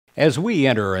As we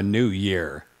enter a new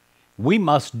year, we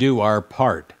must do our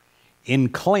part in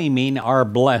claiming our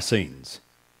blessings.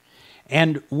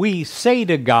 And we say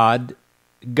to God,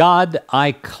 God,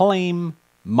 I claim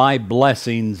my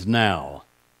blessings now.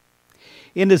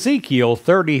 In Ezekiel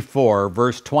 34,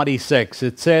 verse 26,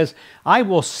 it says, I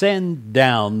will send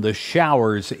down the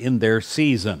showers in their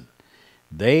season.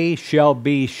 They shall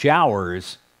be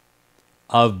showers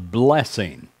of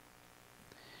blessing.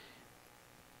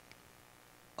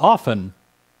 Often,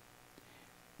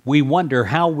 we wonder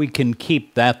how we can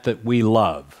keep that we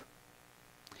love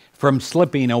from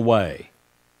slipping away.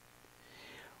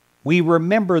 We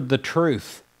remember the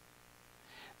truth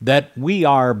that we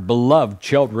are beloved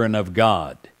children of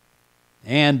God,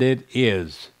 and it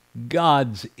is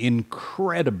God's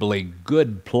incredibly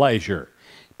good pleasure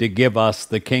to give us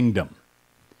the kingdom.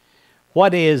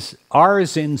 What is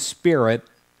ours in spirit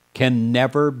can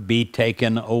never be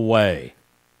taken away.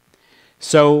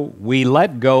 So we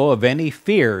let go of any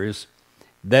fears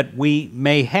that we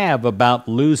may have about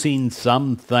losing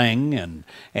something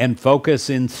and focus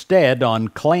instead on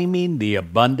claiming the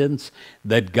abundance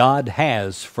that God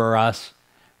has for us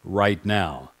right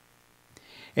now.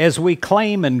 As we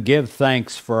claim and give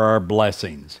thanks for our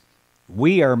blessings,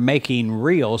 we are making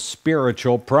real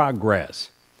spiritual progress,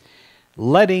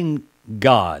 letting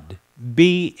God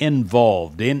be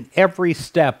involved in every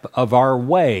step of our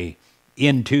way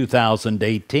in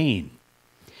 2018.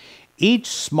 Each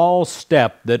small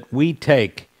step that we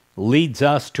take leads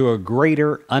us to a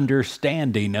greater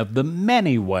understanding of the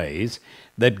many ways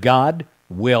that God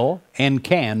will and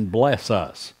can bless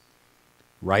us.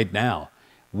 Right now,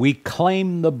 we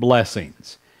claim the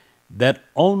blessings that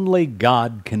only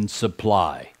God can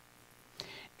supply,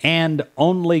 and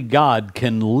only God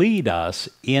can lead us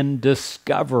in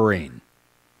discovering.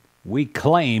 We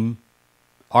claim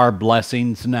our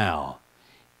blessings now.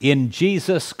 In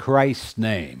Jesus Christ's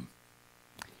name,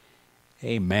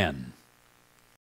 amen.